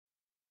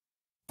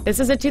This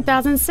is a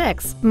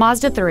 2006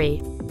 Mazda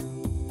 3.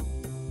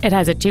 It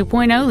has a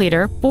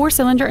 2.0-liter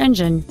four-cylinder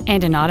engine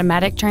and an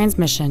automatic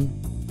transmission.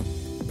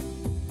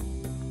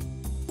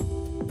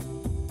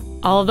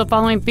 All of the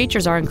following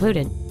features are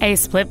included: a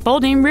split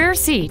folding rear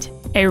seat,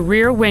 a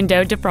rear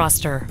window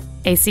defroster,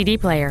 a CD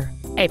player,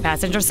 a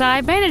passenger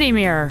side vanity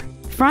mirror,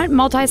 front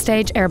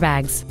multi-stage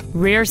airbags,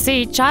 rear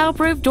seat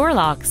child-proof door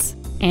locks,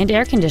 and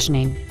air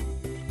conditioning.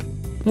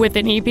 With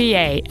an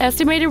EPA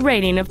estimated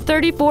rating of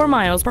 34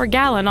 miles per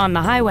gallon on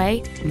the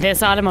highway,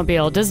 this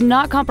automobile does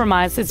not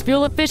compromise its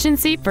fuel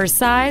efficiency for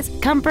size,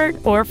 comfort,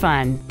 or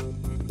fun.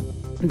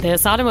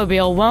 This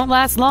automobile won't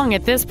last long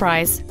at this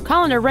price.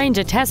 Call and arrange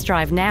a test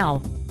drive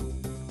now.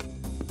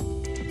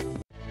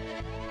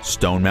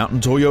 Stone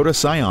Mountain Toyota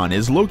Scion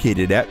is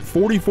located at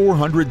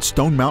 4400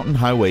 Stone Mountain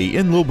Highway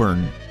in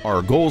Lilburn.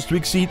 Our goal is to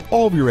exceed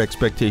all of your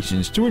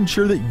expectations to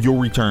ensure that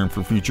you'll return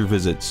for future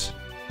visits.